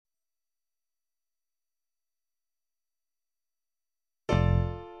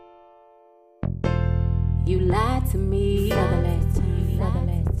You lied to me.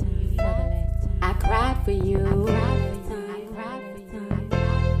 I cried for you.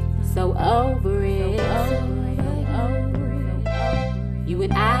 So over it. You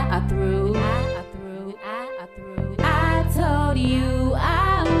and I are through. I told you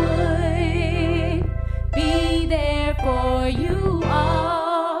I would be there for you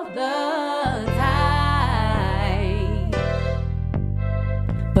all the time.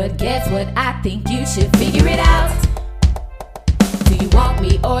 But guess what? I think you should figure it out. Do you want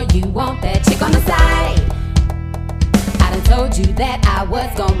me or you want that chick on the side? I done told you that I was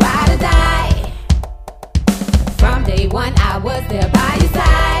gon' ride or die. From day one I was there by your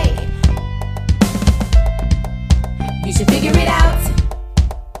side. You should figure it out.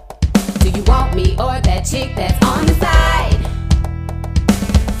 Do you want me or that chick that's on the side?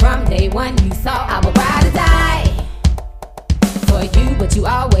 From day one you saw I would ride or die for you, but you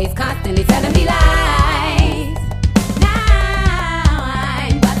always constantly telling me lies. Now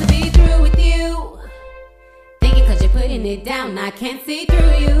I'm about to be through with you. Thinking cause you're putting it down I can't see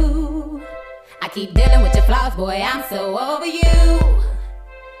through you. I keep dealing with your flaws, boy, I'm so over you.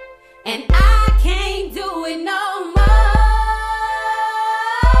 And I can't do it no more.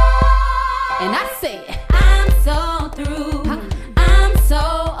 And I say, I'm so through. I'm so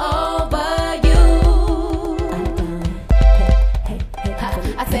over you.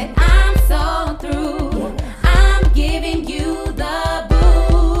 I said, I'm so through. I'm giving you the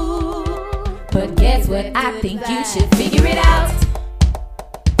boo. But guess what? I think you should figure it out.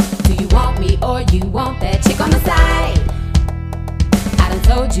 Do you want me or you want that chick on the side? I done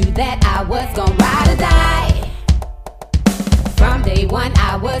told you that I was gon' ride or die. From day one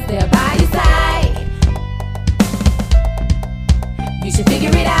I was there by your side. You should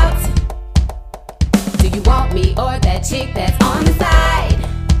figure it out. Do you want me or that chick that's on the side?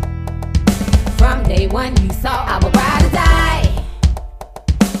 From day one you saw I would ride or die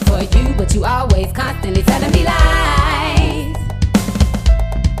for you, but you always constantly telling me lies.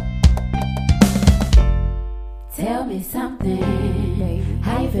 Tell me something, baby.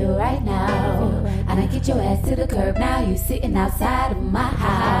 How you feel right now? I done get your ass to the curb, now you sitting outside of my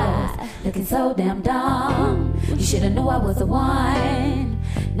house, looking so damn dumb. You should've knew I was the one.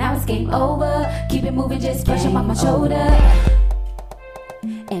 Now it's game over, keep it moving, just brush up on my shoulder.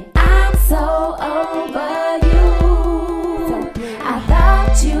 And I'm so over you. I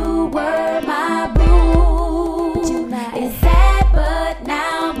thought you were my boo. It's sad, but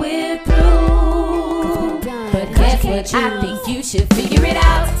now we're through. But guess what? I think you should figure it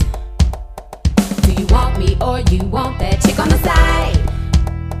out. Do you want me or you want that chick on the side?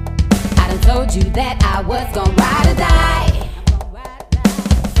 I done told you that I was gon' ride or die.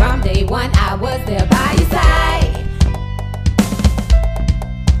 From day one I was there by your side.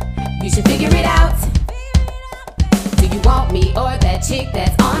 You should figure it out. Do you want me or that chick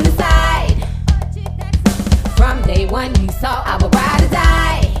that's on the side? From day one you saw I would ride or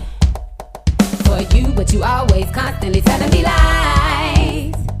die for you, but you always constantly telling me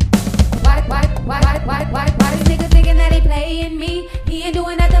lies. Why this nigga thinking that he playing me? He ain't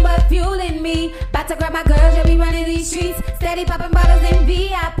doing nothing but fueling me. About to grab my girls, yeah, we running these streets, steady popping bottles in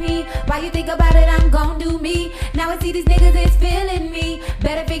VIP. Why you think about it, I'm gon' do me. Now I see these niggas is feeling me.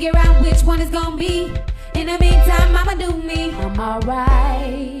 Better figure out which one is gon' be. In the meantime, I'ma do me. I'm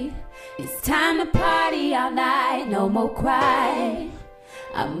alright. It's time to party all night, no more cry.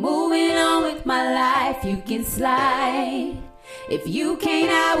 I'm moving on with my life, you can slide. If you can't,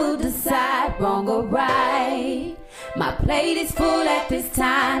 I will decide, wrong or right. My plate is full at this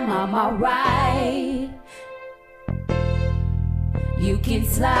time, I'm alright. You can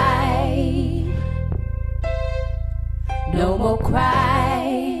slide, no more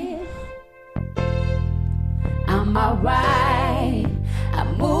cry. I'm alright.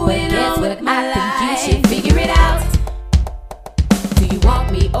 I'm moving on with my life. I think you should figure it out. Do you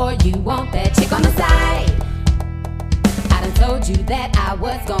want me or you want that chick on the side? I done told you that I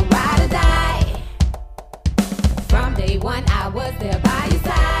was gon' ride or die. From day one I was there by your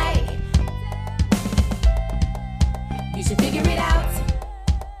side. You should figure it out.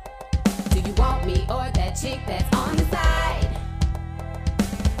 Do you want me or that chick that's on the side?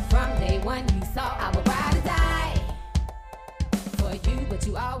 From day one you saw I would ride or die for you, but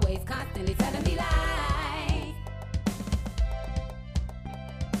you always